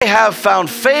have found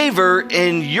favor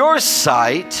in your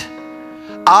sight,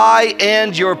 I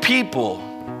and your people.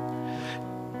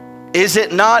 Is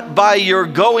it not by your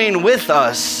going with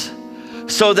us,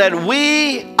 so that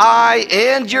we, I,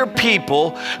 and your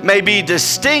people may be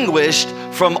distinguished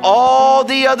from all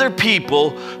the other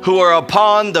people who are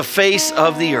upon the face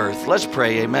of the earth? Let's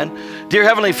pray, amen. Dear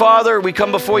Heavenly Father, we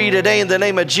come before you today in the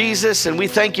name of Jesus, and we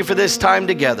thank you for this time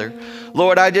together.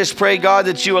 Lord, I just pray, God,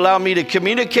 that you allow me to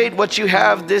communicate what you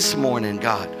have this morning,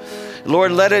 God.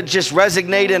 Lord, let it just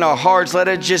resonate in our hearts. Let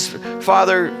it just,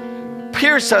 Father,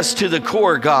 pierce us to the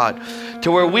core, God,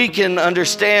 to where we can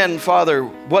understand, Father,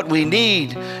 what we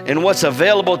need and what's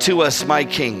available to us, my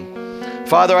King.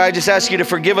 Father, I just ask you to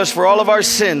forgive us for all of our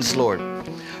sins, Lord.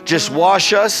 Just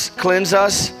wash us, cleanse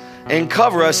us, and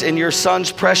cover us in your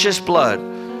Son's precious blood.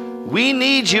 We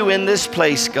need you in this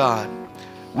place, God.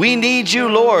 We need you,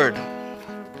 Lord,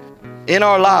 in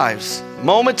our lives,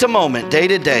 moment to moment, day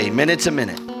to day, minute to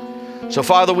minute. So,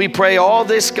 Father, we pray all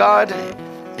this, God,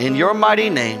 in your mighty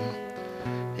name.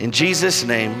 In Jesus'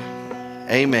 name,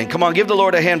 amen. Come on, give the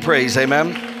Lord a hand praise,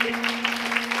 amen.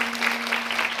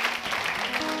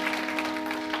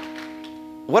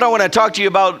 What I want to talk to you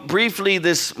about briefly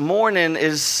this morning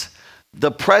is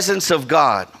the presence of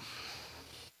God.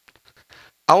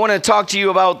 I want to talk to you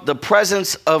about the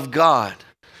presence of God.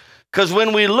 Because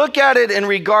when we look at it in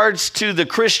regards to the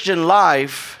Christian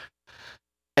life,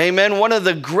 amen, one of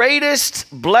the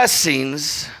greatest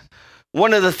blessings,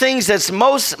 one of the things that's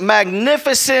most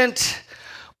magnificent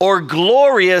or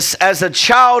glorious as a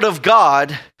child of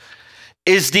God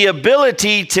is the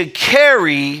ability to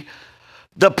carry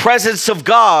the presence of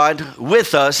God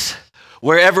with us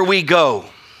wherever we go.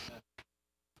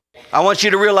 I want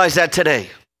you to realize that today.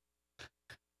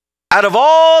 Out of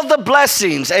all the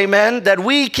blessings, amen, that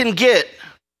we can get,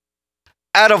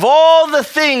 out of all the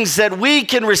things that we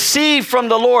can receive from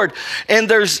the Lord, and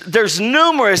there's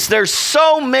numerous, there's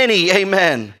so many,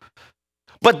 amen.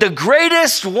 But the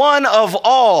greatest one of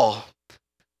all,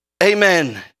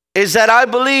 amen, is that I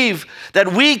believe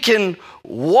that we can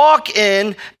walk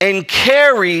in and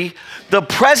carry the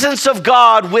presence of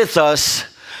God with us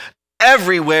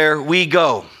everywhere we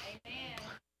go.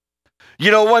 You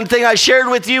know, one thing I shared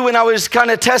with you when I was kind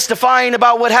of testifying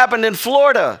about what happened in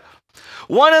Florida,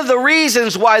 one of the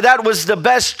reasons why that was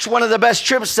one of the best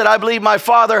trips that I believe my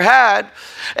father had,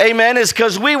 amen, is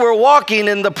because we were walking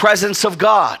in the presence of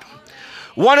God.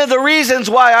 One of the reasons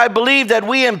why I believe that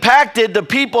we impacted the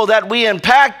people that we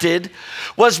impacted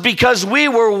was because we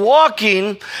were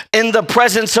walking in the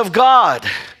presence of God.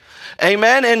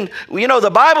 Amen. And, you know, the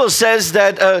Bible says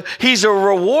that he's a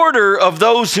rewarder of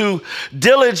those who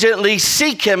diligently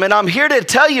seek him. And I'm here to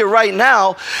tell you right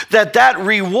now that that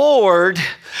reward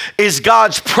is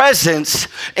God's presence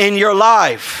in your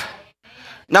life.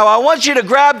 Now, I want you to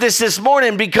grab this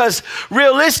morning because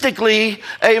realistically,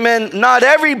 amen, not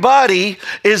everybody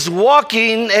is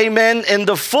walking, amen, in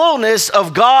the fullness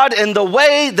of God in the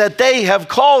way that they have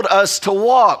called us to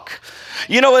walk.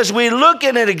 You know, as we look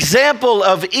at an example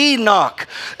of Enoch,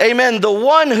 amen, the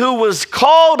one who was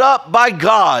called up by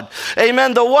God,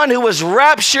 amen, the one who was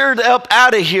raptured up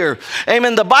out of here,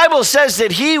 amen, the Bible says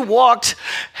that he walked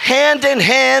hand in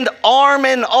hand, arm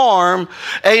in arm,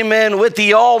 amen, with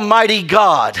the Almighty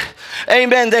God.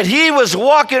 Amen, that he was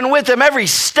walking with him every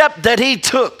step that he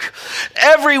took,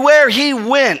 everywhere he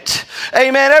went,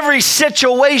 amen, every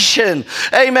situation,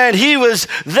 amen, he was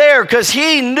there because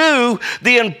he knew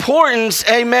the importance,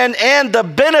 amen, and the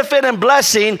benefit and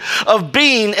blessing of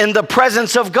being in the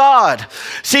presence of God.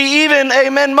 See, even,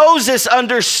 amen, Moses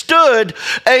understood,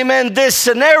 amen, this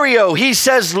scenario. He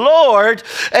says, Lord,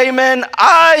 amen,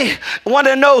 I want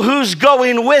to know who's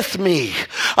going with me.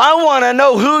 I want to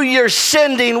know who you're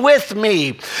sending with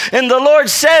me. And the Lord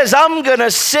says, I'm going to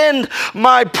send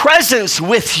my presence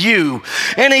with you.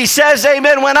 And he says,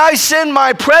 amen, when I send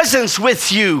my presence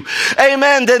with you,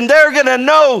 amen, then they're going to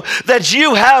know that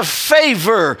you have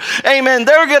favor. Amen.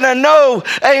 They're going to know,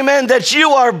 amen, that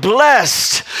you are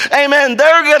blessed. Amen.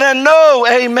 They're going to know,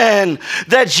 amen,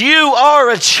 that you are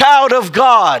a child of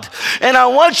God. And I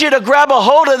want you to grab a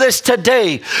hold of this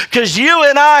today because you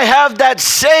and I have that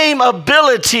same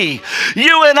ability.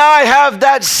 You and I have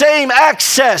that same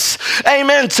access,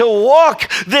 amen, to walk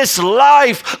this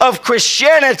life of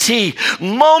Christianity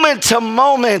moment to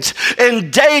moment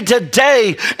and day to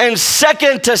day and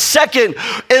second to second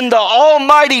in the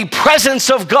almighty presence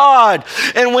of God.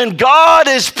 And when God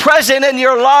is present in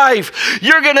your life,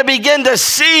 you're going to begin to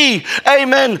see,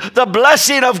 amen, the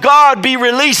blessing of God be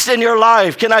released in your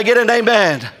life. Can I get an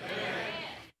amen? Amen.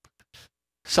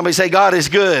 Somebody say, God is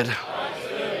good. God is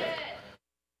good.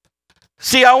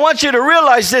 See, I want you to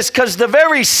realize this, because the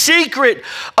very secret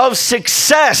of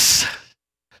success,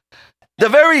 the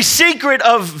very secret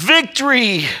of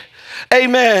victory,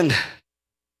 amen,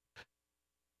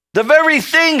 the very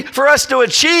thing for us to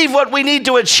achieve what we need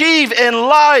to achieve in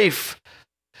life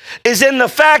is in the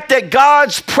fact that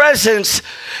God's presence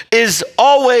is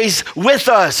always with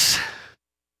us.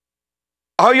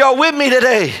 Are y'all with me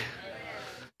today?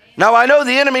 Now, I know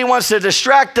the enemy wants to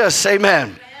distract us,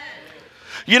 amen.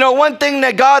 You know, one thing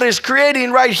that God is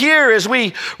creating right here as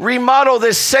we remodel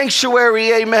this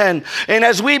sanctuary, amen, and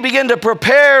as we begin to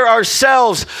prepare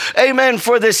ourselves, amen,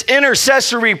 for this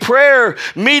intercessory prayer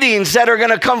meetings that are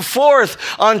going to come forth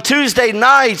on Tuesday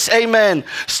nights, amen,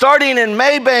 starting in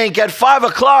Maybank at 5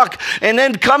 o'clock and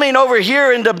then coming over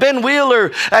here into Ben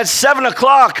Wheeler at 7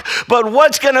 o'clock. But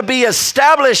what's going to be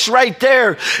established right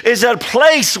there is a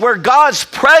place where God's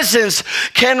presence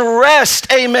can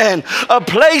rest, amen, a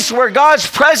place where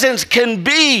God's presence can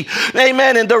be,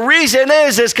 amen. And the reason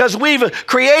is because we've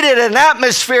created an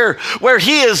atmosphere where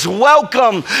he is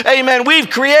welcome, amen. We've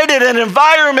created an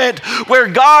environment where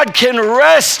God can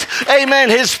rest, amen,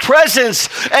 his presence,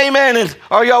 amen. And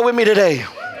are y'all with me today?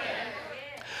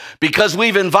 Because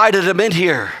we've invited him in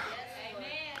here.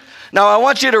 Now I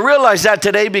want you to realize that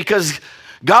today, because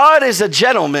God is a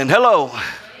gentleman. Hello.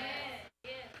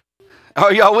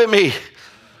 Are y'all with me?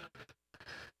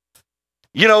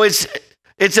 You know,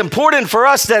 it's important for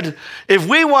us that if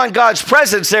we want God's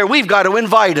presence there, we've got to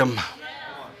invite him.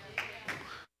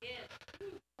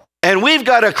 And we've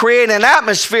got to create an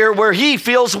atmosphere where he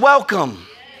feels welcome.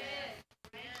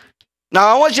 Now,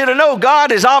 I want you to know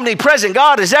God is omnipresent.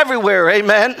 God is everywhere,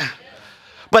 amen.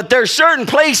 But there's certain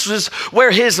places where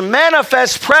his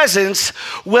manifest presence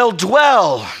will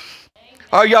dwell.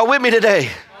 Are y'all with me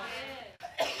today?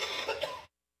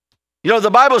 You know,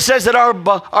 the Bible says that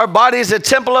our body is a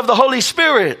temple of the Holy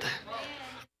Spirit.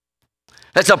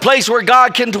 That's a place where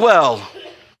God can dwell.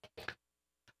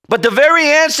 But the very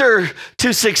answer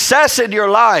to success in your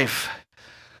life,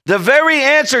 the very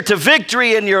answer to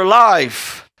victory in your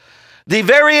life, the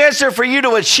very answer for you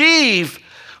to achieve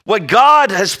what God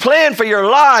has planned for your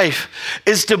life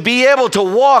is to be able to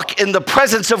walk in the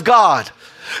presence of God.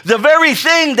 The very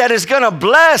thing that is going to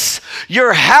bless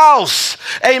your house,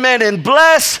 amen, and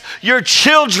bless your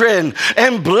children,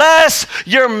 and bless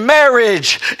your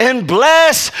marriage, and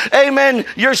bless, amen,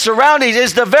 your surroundings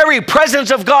is the very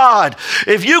presence of God.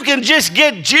 If you can just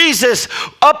get Jesus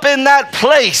up in that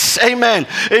place, amen,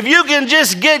 if you can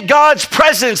just get God's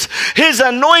presence, his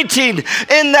anointing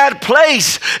in that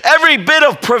place, every bit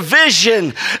of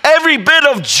provision, every bit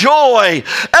of joy,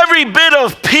 every bit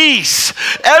of peace,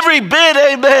 every bit,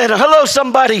 amen, hello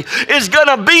somebody, is going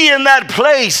to be in that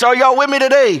place. Are y'all with me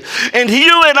today? And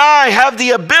you and I have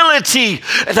the ability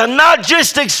to not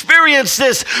just experience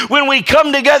this when we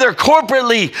come together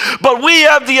corporately, but we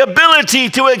have the ability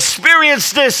to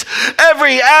experience this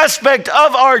every aspect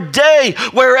of our day,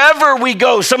 wherever we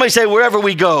go. Somebody say, wherever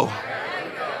we go.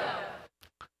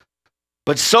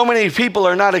 But so many people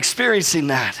are not experiencing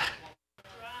that.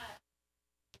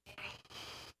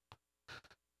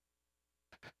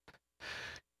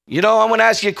 You know, I'm going to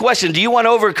ask you a question. Do you want to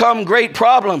overcome great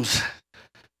problems?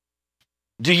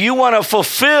 Do you want to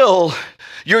fulfill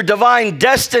your divine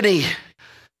destiny?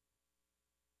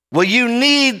 Well, you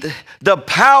need the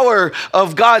power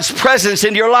of God's presence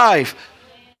in your life.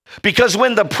 Because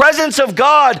when the presence of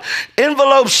God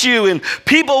envelopes you and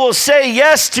people will say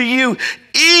yes to you,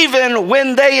 even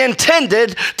when they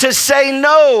intended to say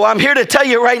no. I'm here to tell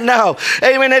you right now,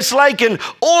 amen, it's like an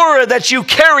aura that you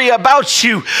carry about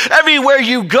you everywhere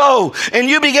you go, and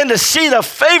you begin to see the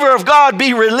favor of God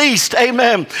be released,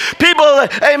 amen. People,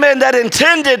 amen, that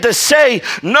intended to say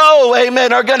no,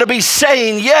 amen, are going to be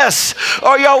saying yes.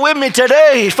 Are y'all with me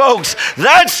today, folks?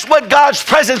 That's what God's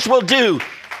presence will do.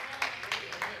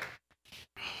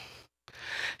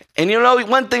 And you know,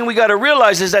 one thing we got to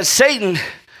realize is that Satan,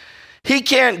 he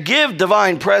can't give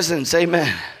divine presence,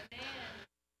 amen.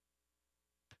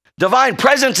 Divine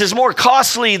presence is more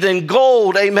costly than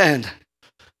gold, amen.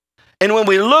 And when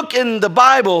we look in the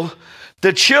Bible,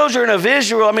 the children of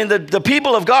Israel, the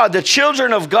people of God, the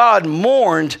children of God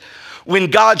mourned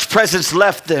when God's presence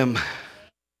left them.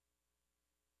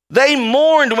 They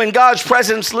mourned when God's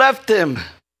presence left them.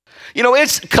 You know,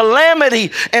 it's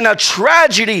calamity and a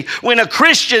tragedy when a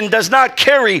Christian does not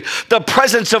carry the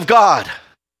presence of God.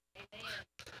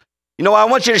 You know, I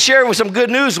want you to share some good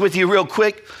news with you real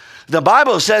quick. The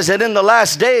Bible says that in the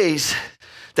last days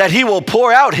that he will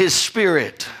pour out his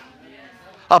spirit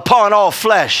upon all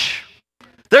flesh.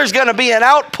 There's going to be an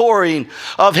outpouring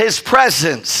of his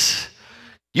presence.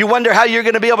 You wonder how you're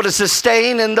going to be able to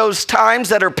sustain in those times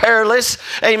that are perilous,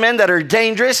 amen, that are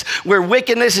dangerous, where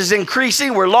wickedness is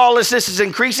increasing, where lawlessness is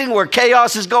increasing, where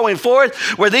chaos is going forth,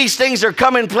 where these things are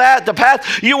coming to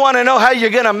path. You want to know how you're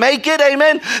going to make it,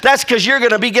 amen? That's because you're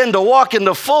going to begin to walk in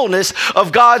the fullness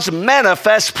of God's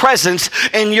manifest presence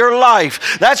in your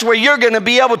life. That's where you're going to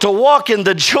be able to walk in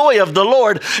the joy of the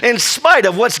Lord in spite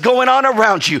of what's going on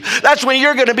around you. That's when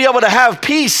you're going to be able to have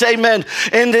peace, amen,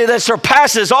 and that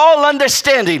surpasses all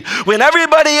understanding. When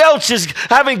everybody else is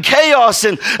having chaos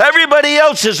and everybody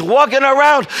else is walking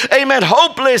around, amen,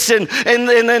 hopeless and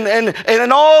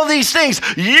all these things,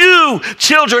 you,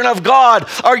 children of God,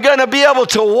 are going to be able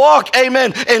to walk,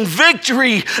 amen, in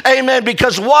victory, amen,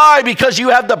 because why? Because you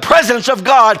have the presence of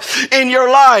God in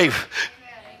your life.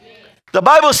 The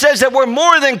Bible says that we're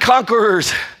more than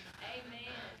conquerors.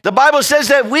 The Bible says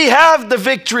that we have the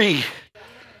victory,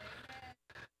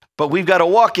 but we've got to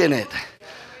walk in it.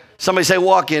 Somebody say,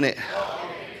 walk in it.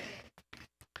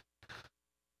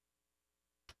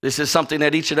 This is something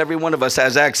that each and every one of us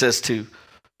has access to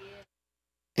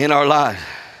in our life.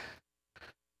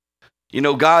 You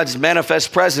know, God's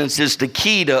manifest presence is the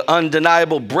key to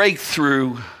undeniable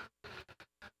breakthrough.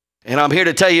 And I'm here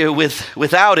to tell you,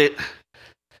 without it,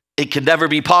 it can never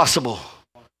be possible.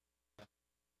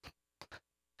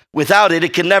 Without it,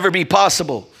 it can never be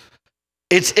possible.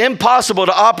 It's impossible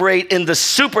to operate in the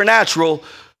supernatural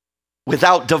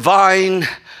without divine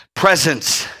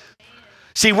presence.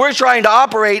 See, we're trying to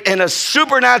operate in a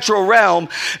supernatural realm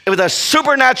with a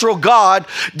supernatural God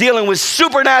dealing with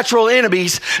supernatural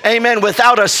enemies, amen,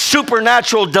 without a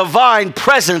supernatural divine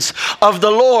presence of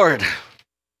the Lord.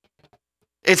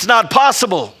 It's not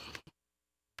possible.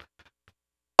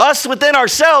 Us within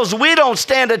ourselves, we don't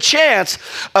stand a chance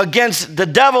against the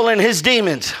devil and his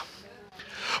demons.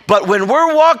 But when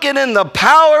we're walking in the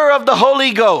power of the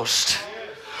Holy Ghost,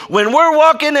 when we're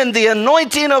walking in the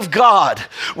anointing of God,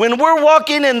 when we're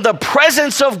walking in the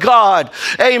presence of God,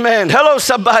 amen. Hello,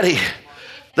 somebody.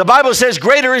 The Bible says,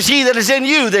 greater is he that is in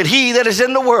you than he that is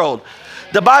in the world.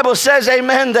 The Bible says,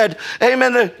 amen,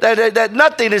 that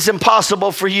nothing is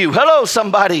impossible for you. Hello,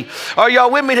 somebody. Are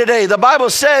y'all with me today? The Bible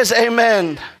says,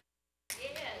 amen.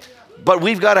 But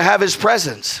we've got to have his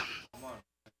presence.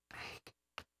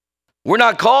 We're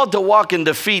not called to walk in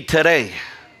defeat today.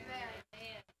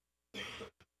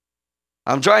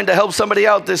 I'm trying to help somebody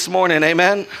out this morning,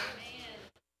 amen?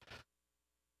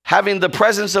 Having the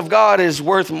presence of God is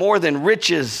worth more than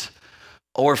riches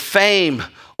or fame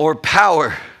or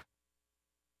power.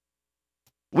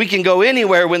 We can go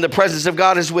anywhere when the presence of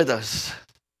God is with us.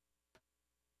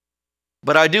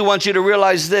 But I do want you to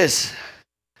realize this,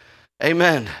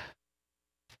 amen.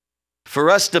 For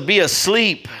us to be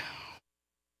asleep,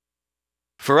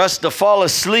 for us to fall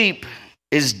asleep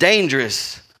is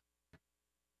dangerous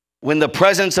when the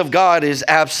presence of God is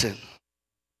absent.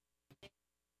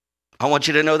 I want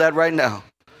you to know that right now.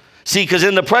 See, because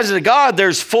in the presence of God,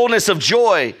 there's fullness of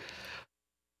joy.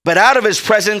 But out of his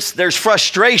presence, there's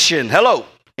frustration. Hello.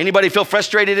 Anybody feel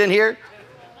frustrated in here?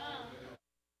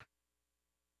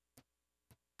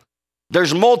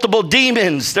 There's multiple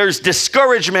demons, there's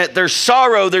discouragement, there's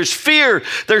sorrow, there's fear,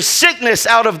 there's sickness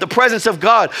out of the presence of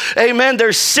God. Amen.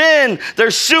 There's sin,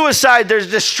 there's suicide,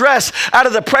 there's distress out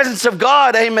of the presence of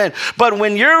God. Amen. But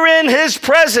when you're in his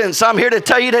presence, I'm here to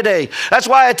tell you today. That's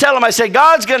why I tell him, I say,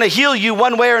 God's going to heal you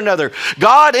one way or another.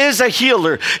 God is a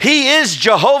healer. He is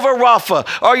Jehovah Rapha.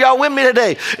 Are y'all with me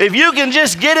today? If you can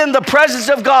just get in the presence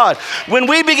of God, when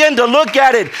we begin to look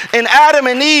at it in Adam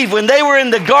and Eve, when they were in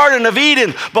the Garden of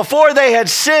Eden, before they had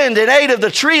sinned and ate of the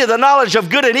tree of the knowledge of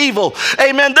good and evil,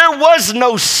 amen, there was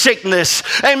no sickness,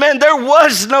 amen, there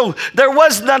was none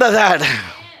of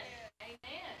that.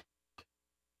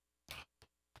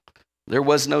 There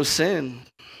was no sin.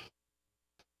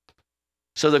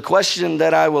 So the question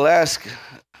that I will ask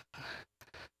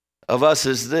of us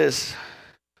is this: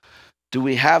 do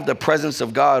we have the presence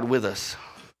of God with us,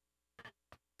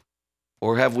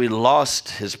 or have we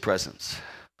lost his presence?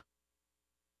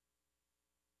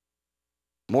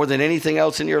 More than anything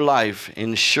else in your life,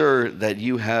 ensure that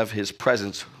you have his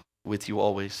presence with you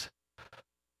always.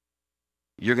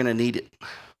 You're going to need it.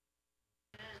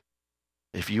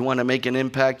 If you want to make an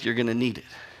impact, you're going to need it.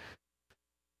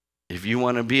 If you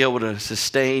want to be able to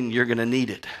sustain, you're going to need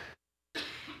it.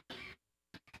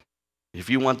 If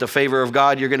you want the favor of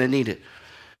God, you're going to need it.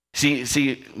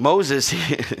 See, Moses,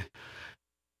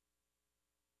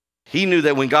 he knew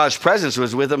that when God's presence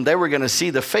was with him, they were going to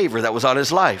see the favor that was on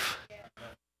his life.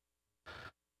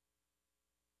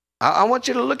 I want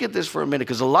you to look at this for a minute,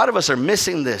 because a lot of us are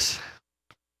missing this.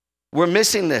 We're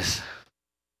missing this.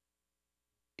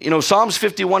 Psalms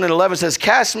 51:11 says,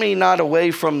 cast me not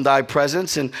away from thy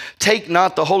presence and take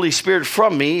not the Holy Spirit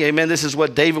from me. Amen. This is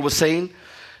what David was saying.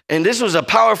 And this was a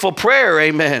powerful prayer.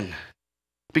 Amen.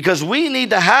 Because we need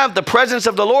to have the presence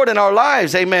of the Lord in our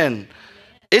lives. Amen.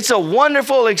 It's a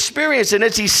wonderful experience and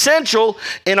it's essential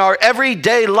in our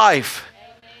everyday life.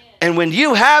 And when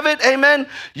you have it, amen,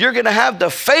 you're going to have the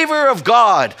favor of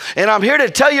God. And I'm here to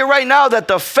tell you right now that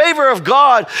the favor of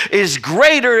God is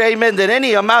greater, amen, than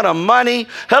any amount of money.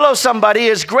 Hello, somebody,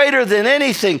 is greater than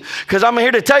anything. Because I'm here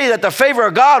to tell you that the favor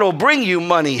of God will bring you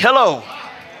money. Hello.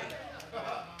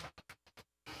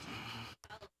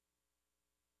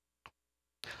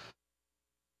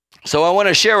 So I want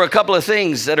to share a couple of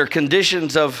things that are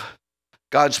conditions of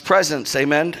God's presence,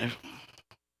 amen.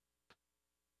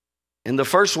 And the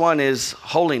first one is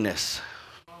holiness.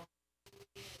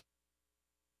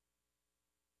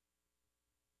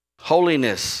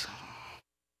 Holiness.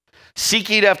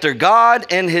 Seeking after God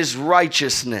and his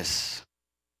righteousness.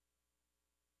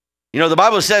 The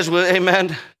Bible says,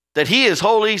 amen, that he is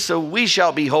holy, so we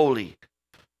shall be holy.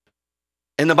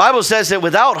 And the Bible says that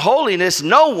without holiness,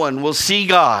 no one will see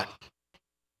God.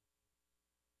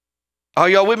 Are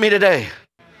y'all with me today?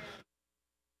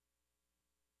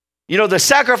 The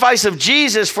sacrifice of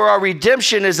Jesus for our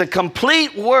redemption is a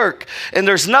complete work, and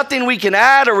there's nothing we can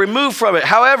add or remove from it.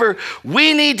 However,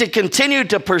 we need to continue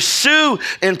to pursue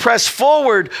and press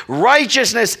forward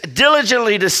righteousness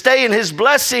diligently to stay in his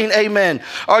blessing. Amen.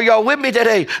 Are y'all with me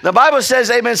today? The Bible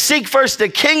says, amen, seek first the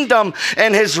kingdom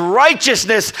and his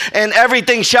righteousness, and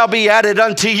everything shall be added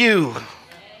unto you. Amen.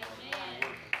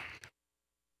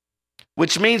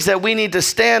 Which means that we need to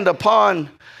stand upon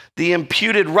the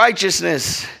imputed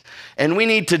righteousness. And we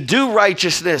need to do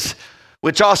righteousness,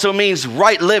 which also means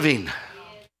right living.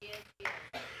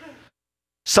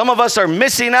 Some of us are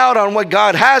missing out on what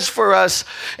God has for us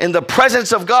in the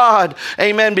presence of God.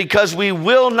 Amen. Because we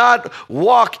will not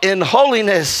walk in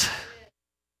holiness.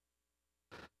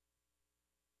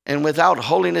 And without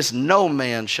holiness, no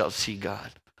man shall see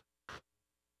God.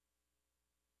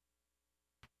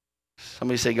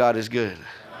 Somebody say, God is good.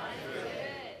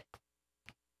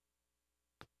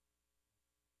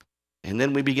 And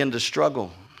then we begin to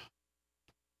struggle.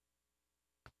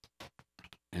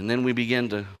 And then we begin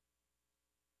to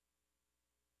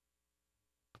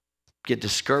get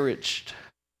discouraged.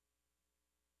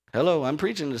 Hello, I'm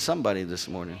preaching to somebody this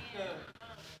morning.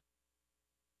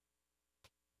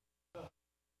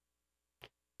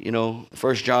 1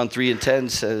 John 3:10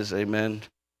 says, amen,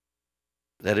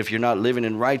 that if you're not living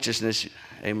in righteousness,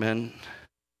 amen,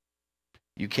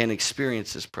 you can't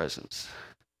experience his presence.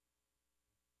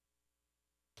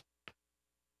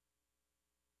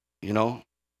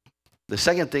 The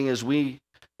second thing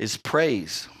is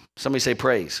praise. Somebody say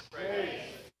praise. Praise.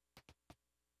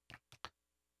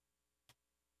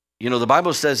 The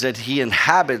Bible says that he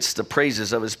inhabits the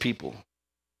praises of his people.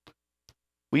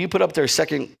 Will you put up there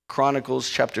 2 Chronicles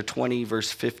chapter 20,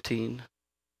 verse 15,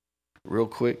 real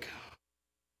quick?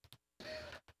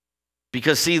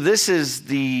 Because see, this is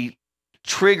the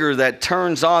trigger that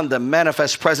turns on the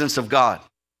manifest presence of God.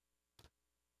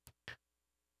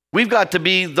 We've got to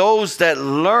be those that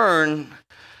learn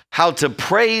how to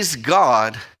praise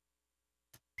God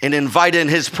and invite in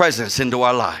his presence into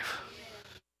our life.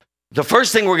 The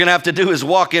first thing we're going to have to do is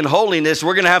walk in holiness.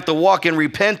 We're going to have to walk in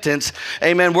repentance.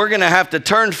 Amen. We're going to have to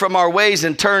turn from our ways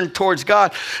and turn towards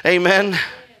God. Amen.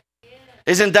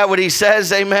 Isn't that what he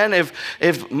says? Amen.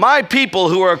 If my people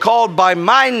who are called by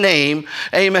my name,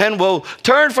 amen, will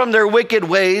turn from their wicked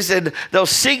ways and they'll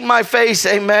seek my face,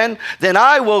 amen, then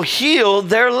I will heal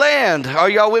their land. Are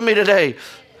y'all with me today?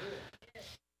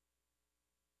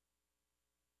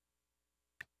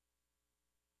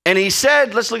 And he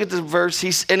said, let's look at the verse.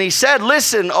 He said,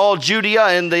 listen, all Judea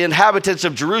and the inhabitants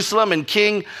of Jerusalem and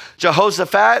King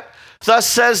Jehoshaphat, thus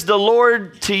says the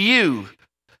Lord to you,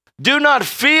 do not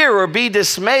fear or be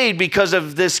dismayed because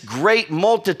of this great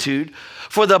multitude,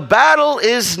 for the battle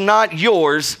is not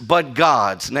yours, but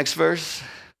God's. Next verse.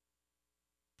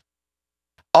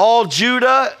 All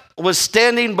Judah was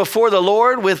standing before the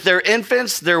Lord with their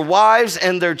infants, their wives,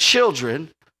 and their children.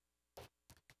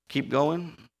 Keep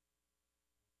going.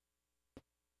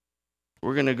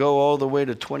 We're going to go all the way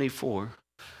to 24.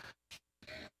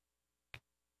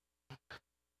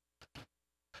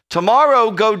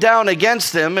 Tomorrow go down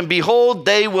against them, and behold,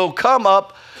 they will come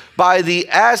up by the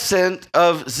ascent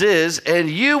of Ziz, and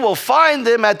you will find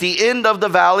them at the end of the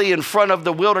valley in front of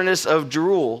the wilderness of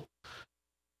Jeruel.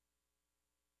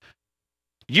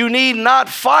 You need not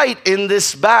fight in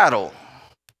this battle.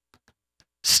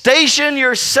 Station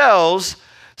yourselves,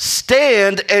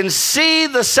 stand and see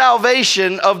the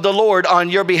salvation of the Lord on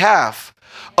your behalf.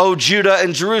 O Judah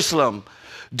and Jerusalem.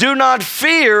 Do not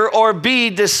fear or be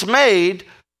dismayed.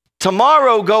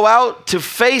 Tomorrow go out to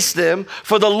face them,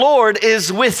 for the Lord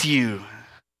is with you.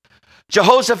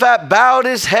 Jehoshaphat bowed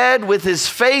his head with his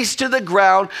face to the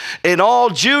ground, and all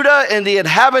Judah and the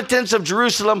inhabitants of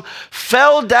Jerusalem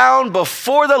fell down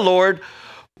before the Lord,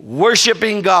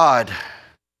 worshiping God.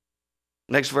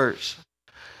 Next verse.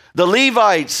 The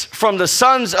Levites from the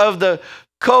sons of the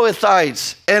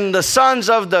Kohathites and the sons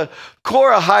of the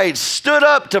Korahites stood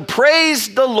up to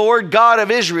praise the Lord God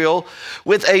of Israel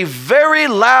with a very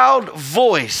loud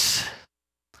voice.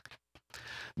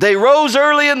 They rose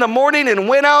early in the morning and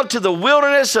went out to the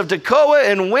wilderness of Tekoa.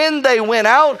 And when they went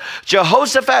out,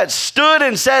 Jehoshaphat stood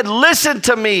and said, listen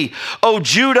to me, O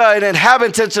Judah and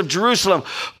inhabitants of Jerusalem.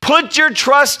 Put your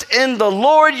trust in the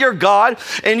Lord your God,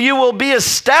 and you will be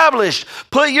established.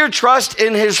 Put your trust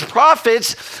in his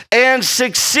prophets and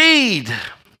succeed.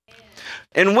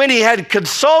 And when he had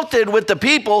consulted with the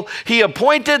people, he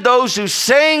appointed those who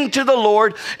sang to the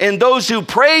Lord and those who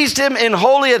praised him in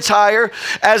holy attire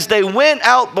as they went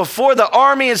out before the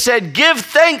army and said, give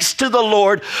thanks to the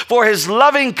Lord, for his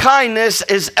loving kindness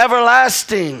is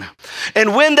everlasting.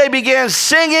 And when they began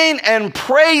singing and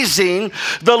praising,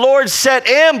 the Lord set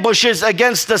ambushes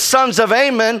against the sons of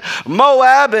Ammon,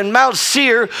 Moab, and Mount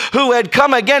Seir, who had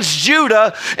come against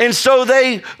Judah, and so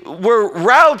they were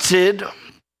routed.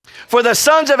 For the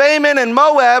sons of Ammon and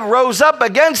Moab rose up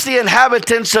against the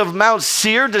inhabitants of Mount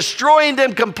Seir, destroying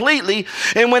them completely.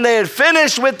 And when they had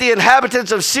finished with the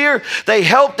inhabitants of Seir, they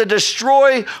helped to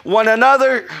destroy one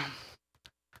another.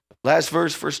 Last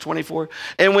verse, verse 24.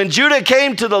 And when Judah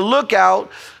came to the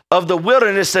lookout of the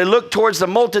wilderness, they looked towards the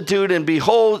multitude, and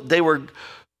behold, they were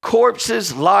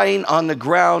corpses lying on the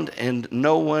ground, and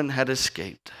no one had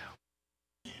escaped.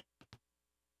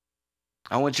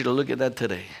 I want you to look at that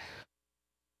today.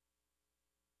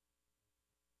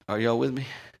 Are y'all with me?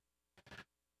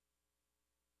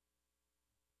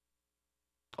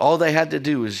 All they had to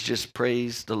do is just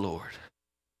praise the Lord.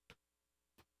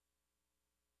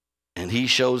 And he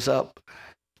shows up,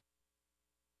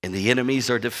 and the enemies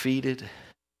are defeated,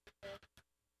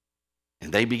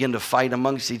 and they begin to fight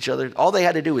amongst each other. All they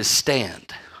had to do is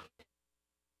stand.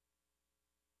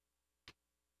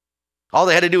 All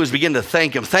they had to do was begin to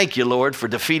thank him. Thank you, Lord, for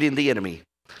defeating the enemy.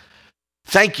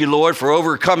 Thank you, Lord, for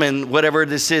overcoming whatever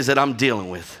this is that I'm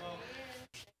dealing with.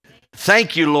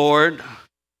 Thank you, Lord,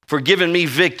 for giving me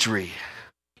victory.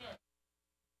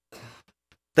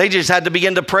 They just had to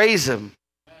begin to praise him.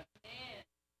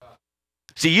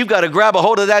 See, you've got to grab a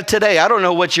hold of that today. I don't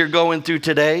know what you're going through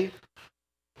today,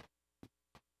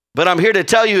 but I'm here to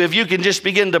tell you, if you can just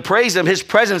begin to praise him, his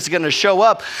presence is going to show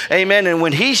up. Amen. And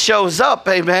when he shows up,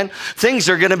 amen, things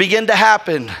are going to begin to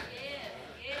happen.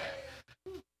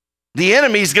 The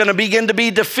enemy's going to begin to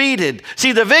be defeated.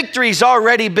 See, the victory's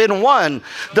already been won.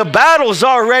 The battle's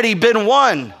already been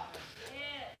won.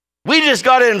 We just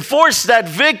got to enforce that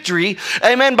victory,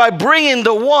 amen, by bringing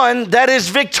the one that is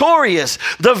victorious,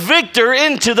 the victor,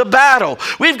 into the battle.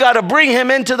 We've got to bring him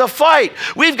into the fight.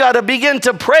 We've got to begin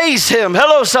to praise him.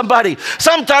 Hello, somebody.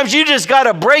 Sometimes you just got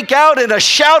to break out in a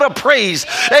shout of praise.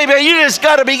 Amen. You just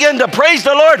got to begin to praise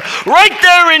the Lord right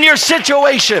there in your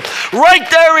situation, right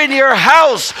there in your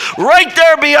house, right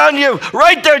there beyond you,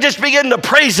 right there. Just begin to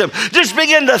praise him. Just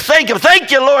begin to thank him. Thank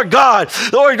you, Lord God,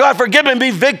 for giving me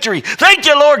victory. Thank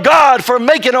you, Lord God, for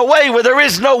making a way where there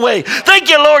is no way. Thank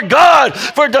you, Lord God,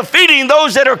 for defeating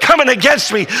those that are coming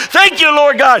against me. Thank you,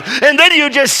 Lord God. And then you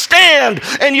just stand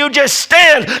and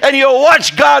you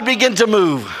watch God begin to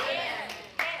move.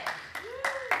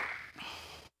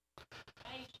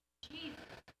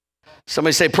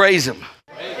 Somebody say, praise him.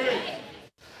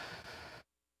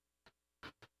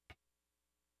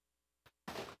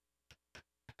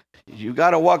 You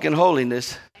got to walk in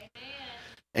holiness,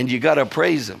 and you got to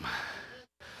praise him.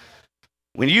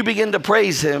 When you begin to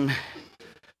praise him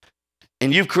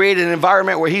and you've created an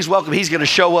environment where he's welcome, he's going to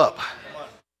show up.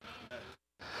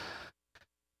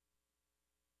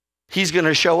 He's going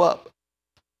to show up.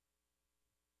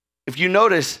 If you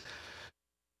notice,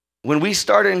 when we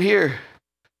start in here,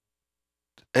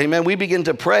 amen, we begin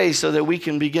to pray so that we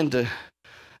can begin to,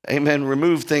 amen,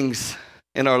 remove things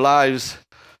in our lives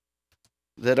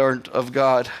that aren't of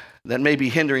God, that may be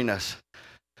hindering us.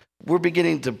 We're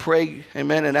beginning to pray,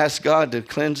 amen, and ask God to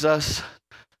cleanse us.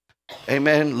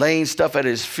 Amen. Laying stuff at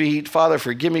his feet. Father,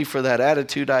 forgive me for that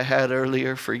attitude I had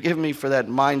earlier. Forgive me for that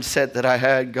mindset that I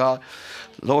had, God.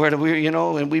 Lord,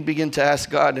 and we begin to ask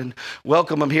God and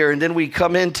welcome him here. And then we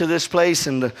come into this place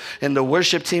and the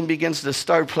worship team begins to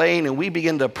start playing and we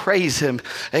begin to praise him.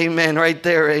 Amen. Right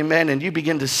there. Amen. And you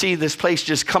begin to see this place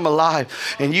just come alive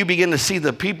and you begin to see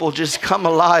the people just come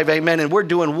alive. Amen. And we're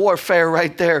doing warfare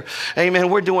right there. Amen.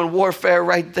 We're doing warfare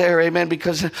right there. Amen.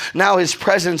 Because now his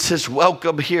presence is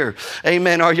welcome here.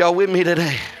 Amen. Are y'all with me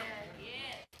today?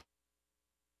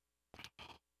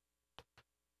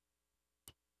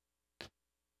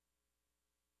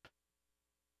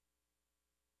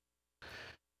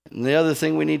 And the other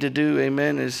thing we need to do,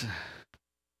 amen, is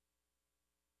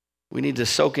we need to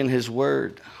soak in his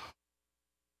word.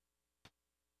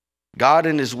 God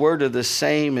and his word are the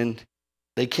same and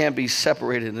they can't be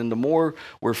separated. And the more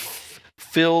we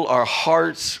fill our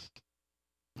hearts,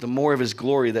 the more of his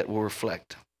glory that will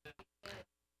reflect.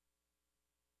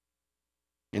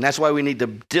 And that's why we need to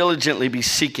diligently be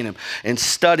seeking him and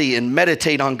study and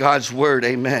meditate on God's word.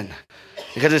 Amen.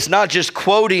 Because it's not just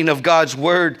quoting of God's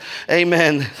word.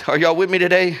 Amen. Are y'all with me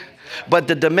today? But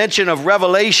the dimension of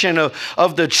revelation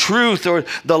of the truth or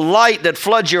the light that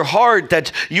floods your heart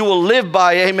that you will live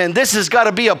by. Amen. This has got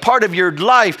to be a part of your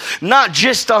life, not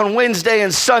just on Wednesday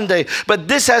and Sunday, but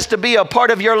this has to be a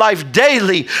part of your life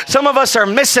daily. Some of us are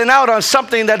missing out on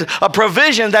something a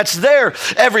provision that's there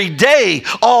every day,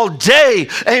 all day.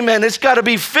 Amen. It's got to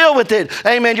be filled with it.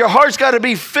 Amen. Your heart's got to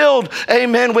be filled.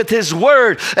 Amen. With his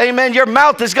word. Amen. Your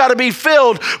mouth has got to be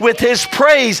filled with his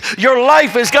praise. Your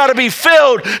life has got to be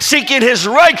filled seeking his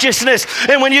righteousness.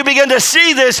 And when you begin to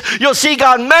see this, you'll see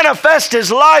God manifest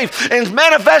his life and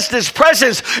manifest his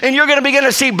presence. And you're going to begin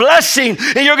to see blessing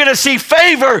and you're going to see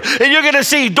favor and you're going to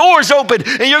see doors open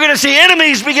and you're going to see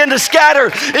enemies begin to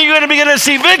scatter and you're going to begin to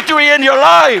see victory in your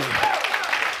life.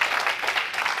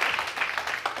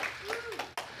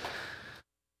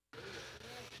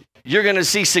 You're going to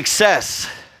see success.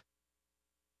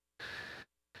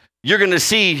 You're going to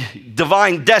see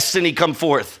divine destiny come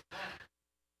forth.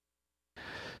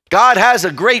 God has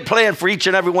a great plan for each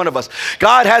and every one of us.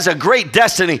 God has a great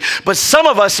destiny, but some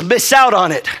of us miss out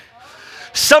on it.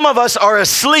 Some of us are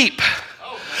asleep.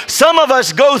 Some of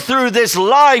us go through this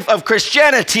life of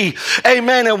Christianity,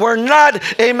 amen, and we're not,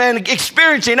 amen,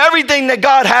 experiencing everything that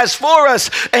God has for us,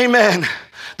 amen.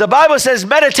 The Bible says,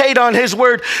 meditate on his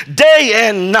word day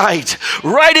and night.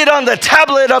 Write it on the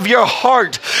tablet of your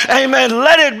heart. Amen.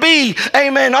 Let it be,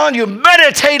 amen, on you.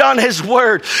 Meditate on his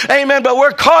word. Amen. But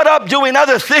we're caught up doing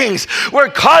other things.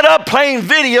 We're caught up playing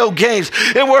video games.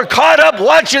 And we're caught up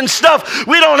watching stuff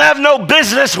we don't have no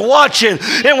business watching.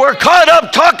 And we're caught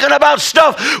up talking about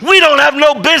stuff we don't have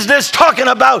no business talking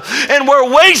about. And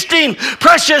we're wasting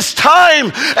precious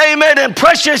time, amen, and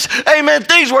precious, amen,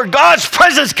 things where God's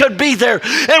presence could be there.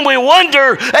 And we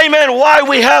wonder, amen, why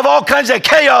we have all kinds of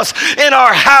chaos in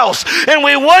our house. And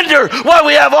we wonder why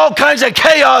we have all kinds of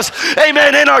chaos,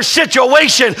 amen, in our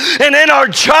situation and in our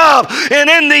job and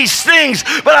in these things.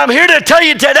 But I'm here to tell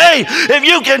you today, if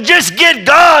you can just get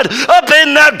God up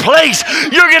in that place,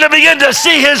 you're going to begin to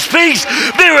see his peace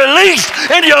be released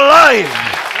in your life.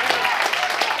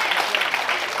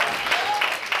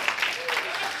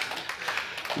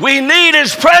 We need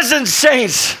his presence,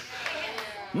 saints.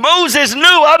 Moses knew,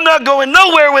 I'm not going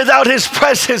nowhere without his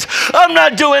presence. I'm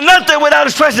not doing nothing without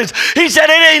his presence. He said,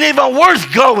 it ain't even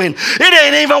worth going. It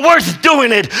ain't even worth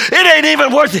doing it. It ain't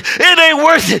even worth it. It ain't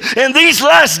worth it. In these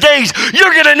last days,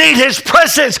 you're going to need his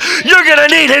presence. You're going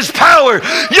to need his power.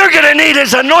 You're going to need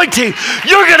his anointing.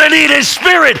 You're going to need his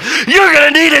spirit. You're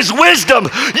going to need his wisdom.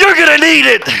 You're going to need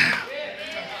it.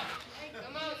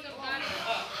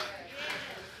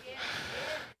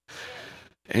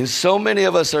 And so many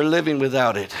of us are living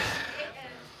without it.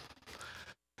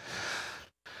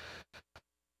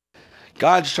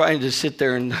 God's trying to sit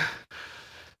there and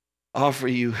offer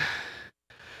you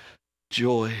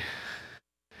joy,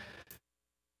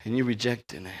 and you're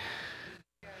rejecting it.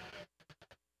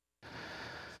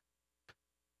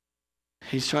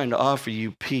 He's trying to offer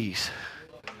you peace,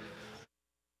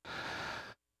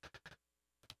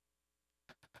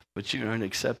 but you aren't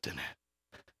accepting it.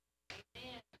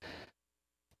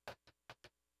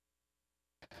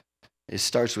 It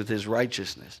starts with his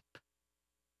righteousness.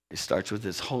 It starts with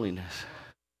his holiness.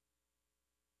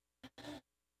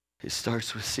 It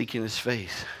starts with seeking his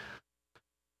face.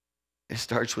 It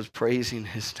starts with praising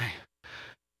his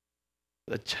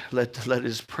name. Let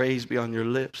his praise be on your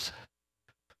lips.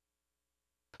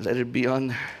 Let it be on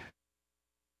there.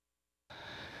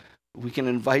 We can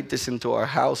invite this into our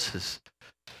houses.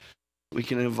 We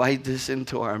can invite this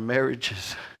into our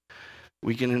marriages.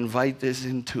 We can invite this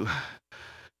into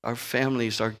our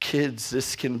families, our kids.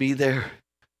 This can be there.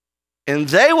 And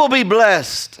they will be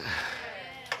blessed.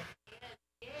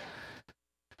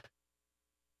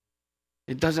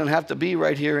 It doesn't have to be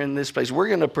right here in this place. We're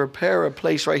going to prepare a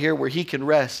place right here where he can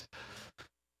rest.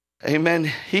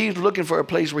 Amen. He's looking for a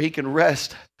place where he can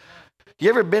rest. You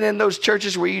ever been in those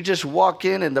churches where you just walk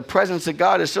in and the presence of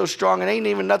God is so strong and ain't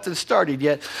even nothing started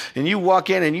yet, and you walk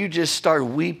in and you just start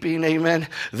weeping? Amen.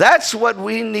 That's what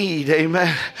we need.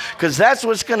 Amen. Because that's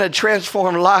what's going to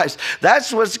transform lives.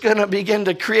 That's what's going to begin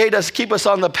to create us, keep us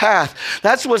on the path.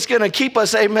 That's what's going to keep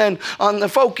us, amen, on the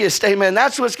focused. Amen.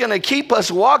 That's what's going to keep us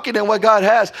walking in what God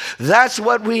has. That's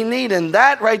what we need. And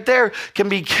that right there can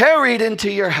be carried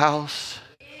into your house.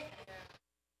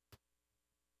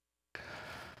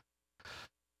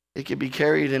 It can be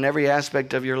carried in every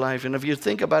aspect of your life. And if you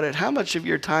think about it, how much of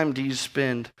your time do you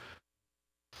spend?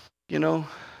 You know,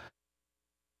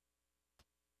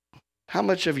 how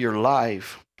much of your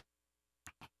life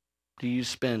do you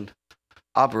spend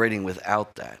operating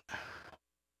without that?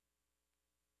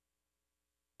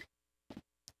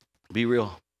 Be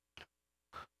real.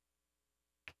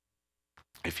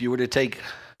 If you were to take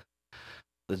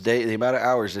the amount of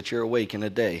hours that you're awake in a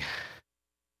day,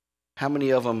 how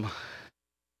many of them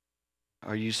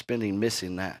are you spending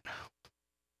missing that?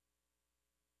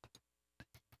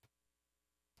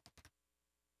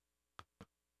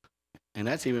 And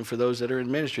that's even for those that are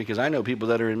in ministry, because I know people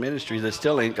that are in ministry that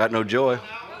still ain't got no joy.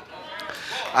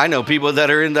 I know people that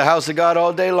are in the house of God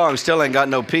all day long, still ain't got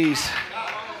no peace.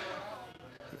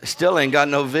 Still ain't got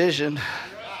no vision.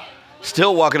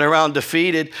 Still walking around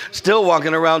defeated, still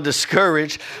walking around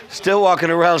discouraged, still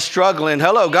walking around struggling.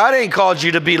 Hello, God ain't called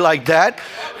you to be like that.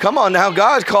 Come on now,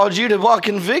 God's called you to walk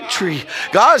in victory.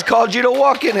 God's called you to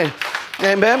walk in it.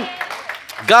 Amen.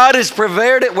 God has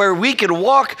prepared it where we can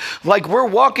walk like we're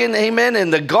walking, amen,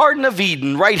 in the Garden of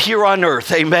Eden right here on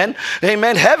earth, amen.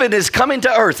 Amen. Heaven is coming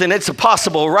to earth, and it's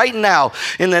possible right now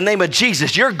in the name of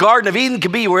Jesus. Your Garden of Eden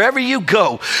can be wherever you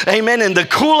go, amen, in the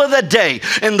cool of the day,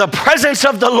 in the presence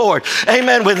of the Lord,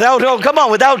 amen,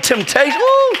 without temptation.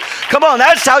 Woo, come on,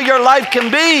 that's how your life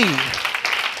can be.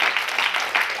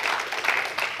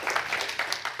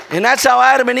 And that's how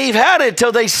Adam and Eve had it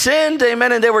till they sinned,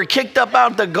 amen, and they were kicked up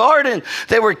out of the garden.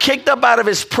 They were kicked up out of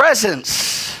his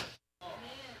presence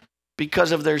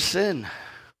because of their sin.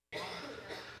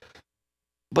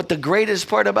 But the greatest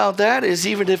part about that is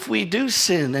even if we do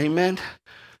sin, amen,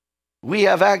 we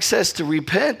have access to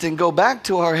repent and go back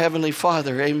to our Heavenly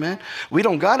Father, amen. We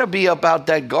don't got to be up out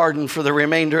that garden for the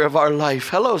remainder of our life.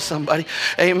 Hello, somebody,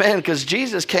 amen, because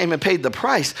Jesus came and paid the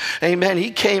price, amen. He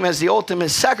came as the ultimate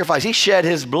sacrifice. He shed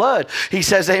his blood. He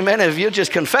says, amen, if you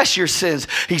just confess your sins,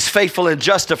 he's faithful and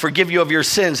just to forgive you of your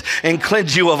sins and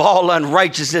cleanse you of all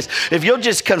unrighteousness. If you'll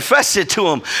just confess it to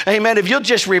him, amen, if you'll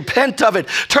just repent of it,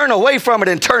 turn away from it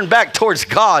and turn back towards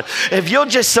God, if you'll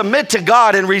just submit to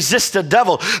God and resist the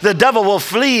devil will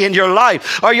flee in your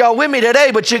life. Are y'all with me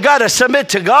today? But you got to submit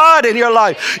to God in your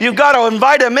life. You've got to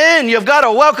invite him in. You've got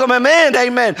to welcome him in.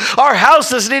 Amen. Our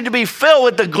houses need to be filled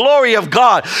with the glory of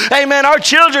God. Amen. Our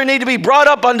children need to be brought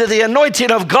up under the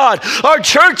anointing of God. Our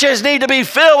churches need to be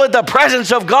filled with the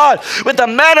presence of God, with the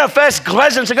manifest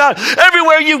presence of God.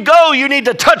 Everywhere you go, you need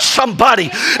to touch somebody.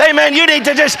 Amen. You need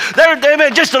to just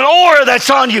an aura that's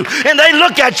on you. And they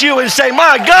look at you and say,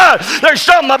 my God, there's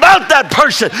something about that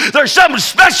person. There's something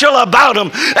special about them.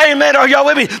 Amen. Are y'all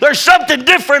with me? There's something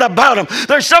different about them.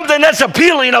 There's something that's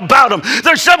appealing about them.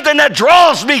 There's something that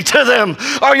draws me to them.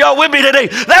 Are y'all with me today?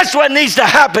 That's what needs to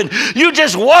happen. You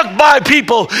just walk by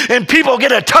people and people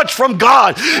get a touch from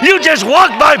God. You just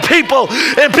walk by people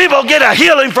and people get a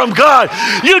healing from God.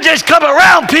 You just come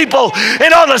around people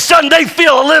and all of a sudden they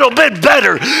feel a little bit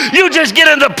better. You just get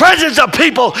in the presence of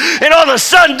people and all of a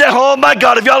sudden, oh my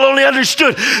God, if y'all only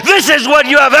understood, this is what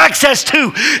you have access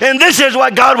to, and this is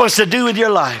what God wants to do with your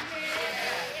life.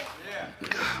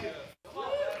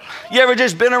 You ever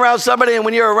just been around somebody and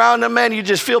when you're around them, man, you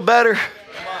just feel better?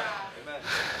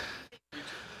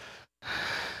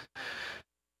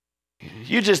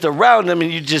 You just around them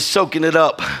and you just soaking it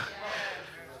up.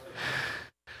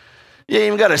 You ain't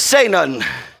even got to say nothing.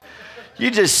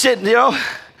 You just sitting,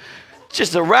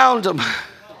 just around them.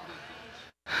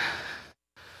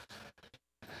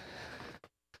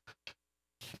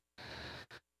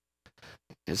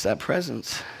 It's that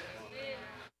presence.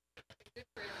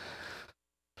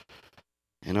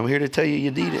 And I'm here to tell you, you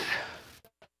need it.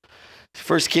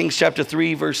 1 Kings chapter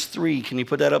 3, verse 3. Can you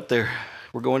put that up there?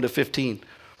 We're going to 15.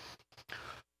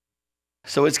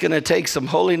 So it's going to take some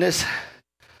holiness.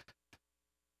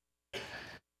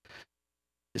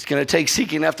 It's going to take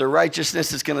seeking after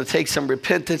righteousness. It's going to take some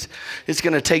repentance. It's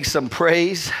going to take some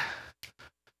praise.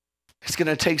 It's going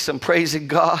to take some praising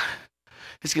God.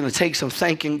 It's going to take some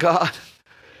thanking God.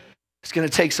 It's going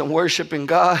to take some worshiping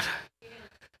God.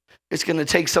 It's going to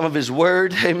take some of his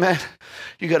word. Amen.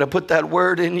 You got to put that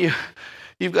word in you.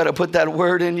 You've got to put that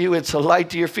word in you. It's a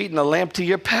light to your feet and a lamp to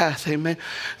your path. Amen.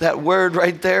 That word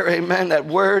right there. Amen. That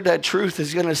word, that truth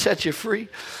is going to set you free.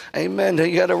 Amen.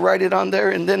 You got to write it on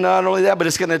there. And then not only that, but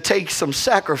it's going to take some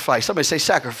sacrifice. Somebody say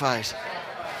sacrifice.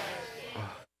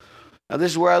 Now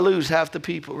this is where I lose half the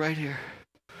people right here.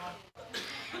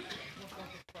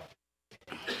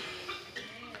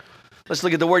 Let's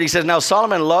look at the word. He says, now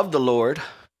Solomon loved the Lord.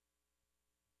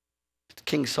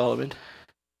 King Solomon,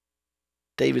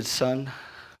 David's son,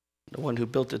 the one who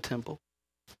built the temple,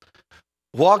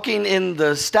 walking in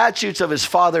the statutes of his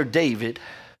father David.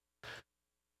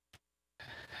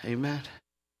 Amen.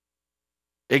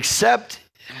 Except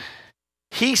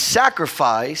he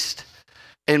sacrificed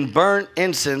and burnt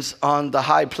incense on the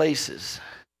high places.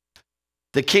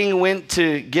 The king went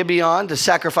to Gibeon to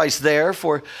sacrifice there,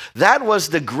 for that was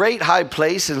the great high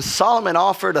place, and Solomon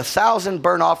offered 1,000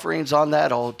 burnt offerings on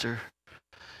that altar.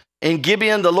 In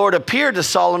Gibeon, the Lord appeared to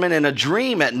Solomon in a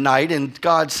dream at night, and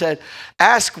God said,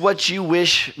 ask what you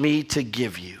wish me to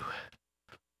give you.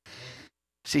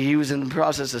 See, he was in the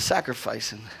process of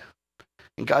sacrificing.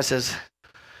 And God says,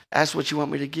 ask what you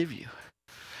want me to give you.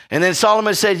 And then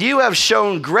Solomon said, you have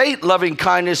shown great loving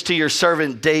kindness to your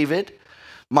servant David,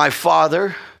 my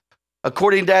father,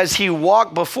 according to as he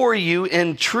walked before you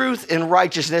in truth and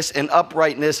righteousness and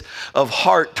uprightness of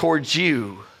heart towards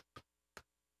you.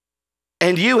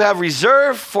 And you have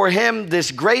reserved for him this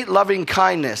great loving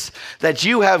kindness, that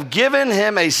you have given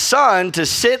him a son to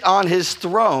sit on his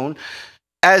throne,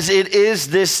 as it is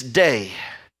this day.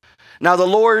 Now the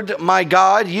Lord my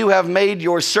God, you have made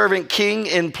your servant king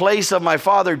in place of my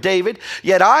father David,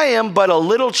 yet I am but a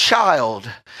little child,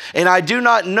 and I do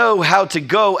not know how to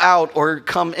go out or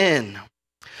come in.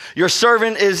 Your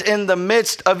servant is in the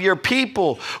midst of your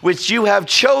people, which you have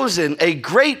chosen, a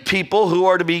great people who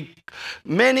are to be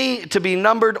many to be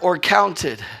numbered or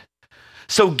counted.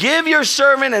 So give your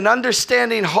servant an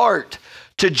understanding heart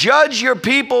to judge your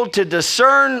people, to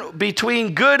discern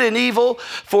between good and evil,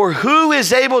 for who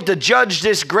is able to judge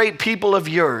this great people of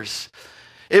yours?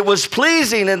 It was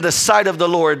pleasing in the sight of the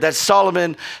Lord that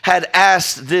Solomon had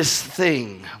asked this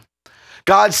thing.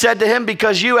 God said to him,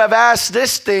 because you have asked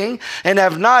this thing and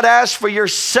have not asked for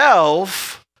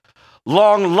yourself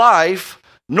long life,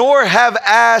 nor have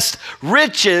asked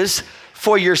riches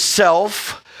for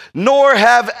yourself, nor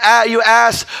have you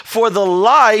asked for the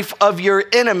life of your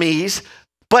enemies,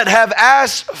 but have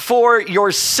asked for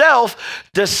yourself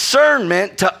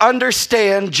discernment to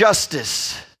understand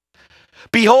justice.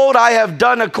 Behold, I have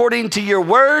done according to your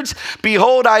words.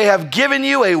 Behold, I have given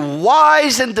you a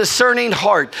wise and discerning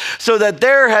heart, so that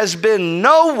there has been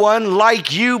no one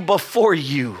like you before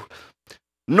you,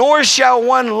 nor shall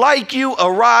one like you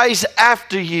arise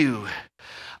after you.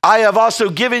 I have also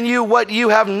given you what you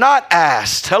have not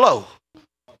asked. Hello.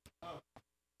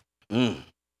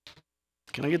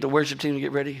 Can I get the worship team to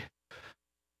get ready?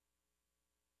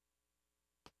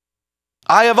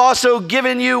 I have also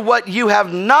given you what you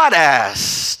have not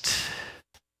asked,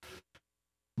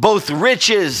 both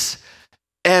riches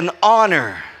and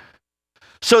honor,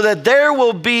 so that there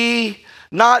will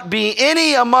not be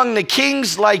any among the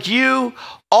kings like you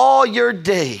all your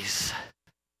days.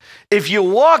 If you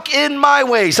walk in my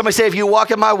ways, somebody say, if you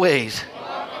walk in my ways,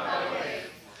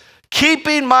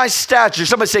 keeping my statutes,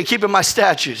 somebody say, keeping my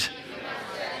statutes,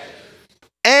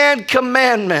 and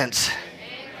commandments,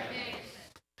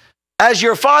 as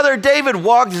your father David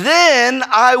walked, then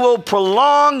I will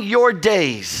prolong your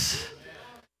days.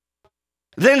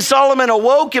 Then Solomon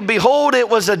awoke, and behold, it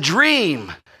was a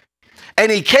dream.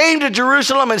 And he came to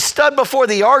Jerusalem and stood before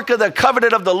the ark of the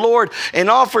covenant of the Lord, and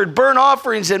offered burnt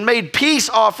offerings and made peace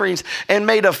offerings and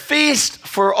made a feast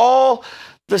for all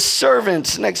the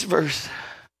servants. Next verse.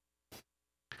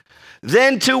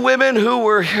 Then two women who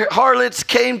were harlots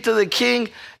came to the king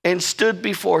and stood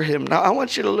before him. Now I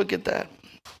want you to look at that.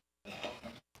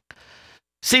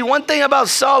 See, one thing about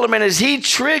Solomon is he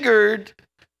triggered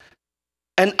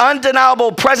an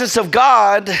undeniable presence of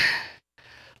God,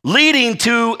 leading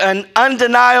to an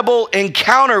undeniable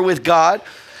encounter with God.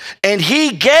 And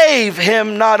he gave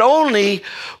him not only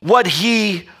what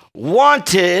he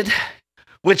wanted,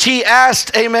 which he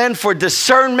asked, amen, for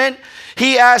discernment.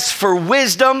 He asked for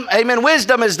wisdom. Amen.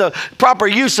 Wisdom is the proper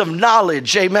use of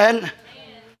knowledge. Amen.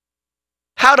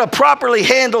 How to properly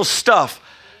handle stuff.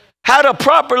 How to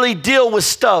properly deal with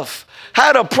stuff.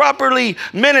 how to properly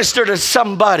minister to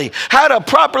somebody, how to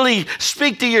properly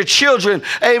speak to your children,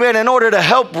 amen, in order to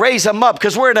help raise them up,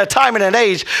 because we're in a time and an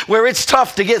age where it's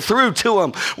tough to get through to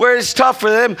them, where it's tough for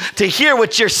them to hear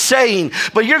what you're saying,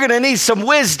 but you're going to need some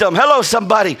wisdom. Hello,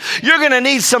 somebody. You're going to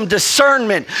need some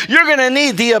discernment. You're going to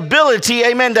need the ability,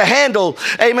 amen, to handle,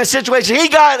 amen, situations. He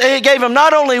gave him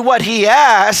not only what he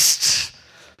asked,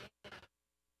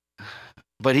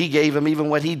 but he gave him even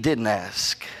what he didn't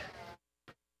ask.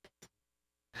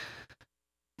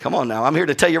 Come on now, I'm here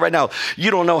to tell you right now, you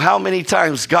don't know how many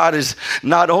times God has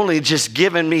not only just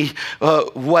given me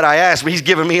what I asked, but he's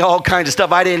given me all kinds of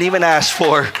stuff I didn't even ask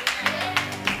for.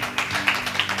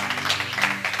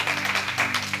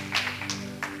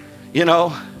 You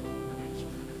know,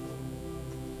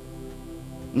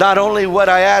 not only what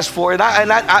I asked for, and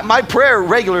my prayer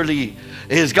regularly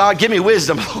is, God, give me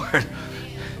wisdom, Lord.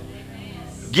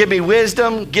 Give me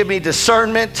wisdom, give me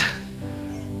discernment.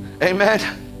 Amen.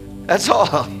 That's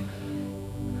all.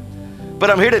 But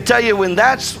I'm here to tell you, when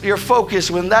that's your focus,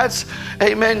 when that's,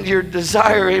 amen, your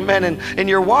desire, amen, and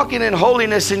you're walking in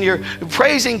holiness and you're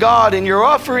praising God and you're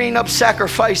offering up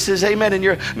sacrifices, amen, and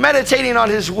you're meditating on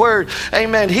his word,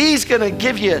 amen, he's going to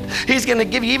give you it. He's going to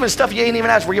give you even stuff you ain't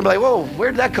even asked for. You're going to be like, whoa, where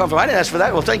did that come from? I didn't ask for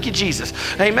that. Well, thank you, Jesus.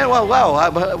 Amen.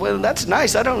 Well, that's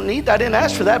nice. I didn't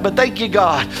ask for that, but thank you,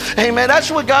 God. Amen.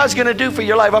 That's what God's going to do for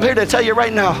your life. I'm here to tell you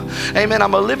right now, amen,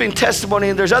 I'm a living testimony,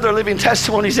 and there's other living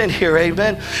testimonies in here,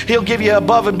 amen. He'll give you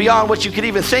above and beyond what you could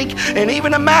even think and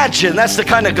even imagine. That's the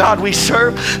kind of God we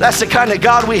serve. That's the kind of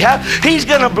God we have. He's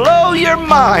going to blow your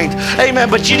mind. Amen.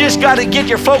 But you just got to get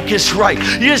your focus right.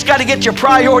 You just got to get your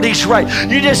priorities right.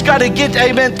 You just got to get,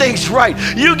 amen, things right.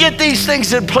 You get these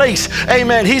things in place.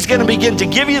 Amen. He's going to begin to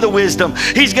give you the wisdom.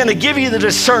 He's going to give you the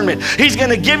discernment. He's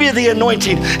going to give you the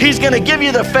anointing. He's going to give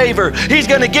you the favor. He's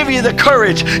going to give you the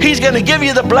courage. He's going to give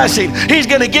you the blessing. He's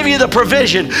going to give you the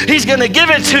provision. He's going to give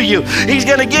it to you. He's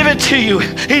going to give it to you.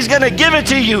 He's going to give it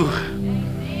to you.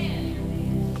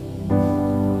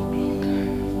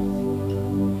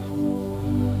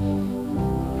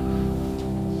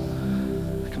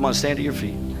 Come on, stand to your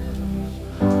feet.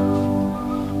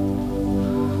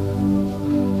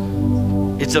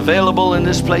 It's available in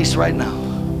this place right now.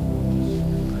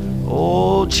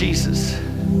 Oh, Jesus.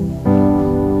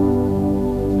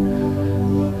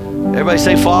 Everybody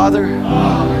say, Father,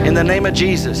 in the name of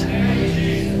Jesus,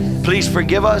 please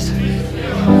forgive us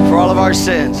for all of our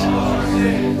sins.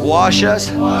 Wash us,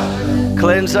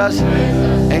 cleanse us,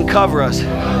 and cover us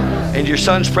in your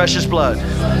Son's precious blood.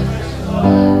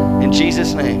 In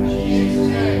Jesus' name.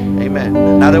 Amen.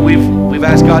 Now that we've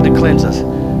asked God to cleanse us,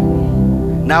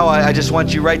 now I just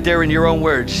want you right there in your own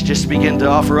words, just begin to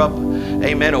offer up,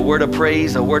 amen, a word of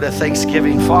praise, a word of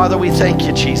thanksgiving. Father, we thank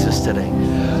you, Jesus, today.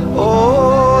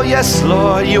 Oh, yes,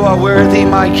 Lord, you are worthy,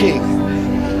 my King.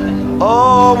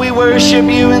 Oh, we worship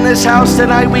you in this house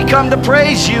tonight. We come to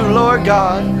praise you, Lord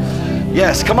God.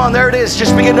 Yes, come on, there it is.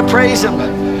 Just begin to praise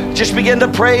him. Just begin to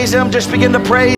praise him. Just begin to praise.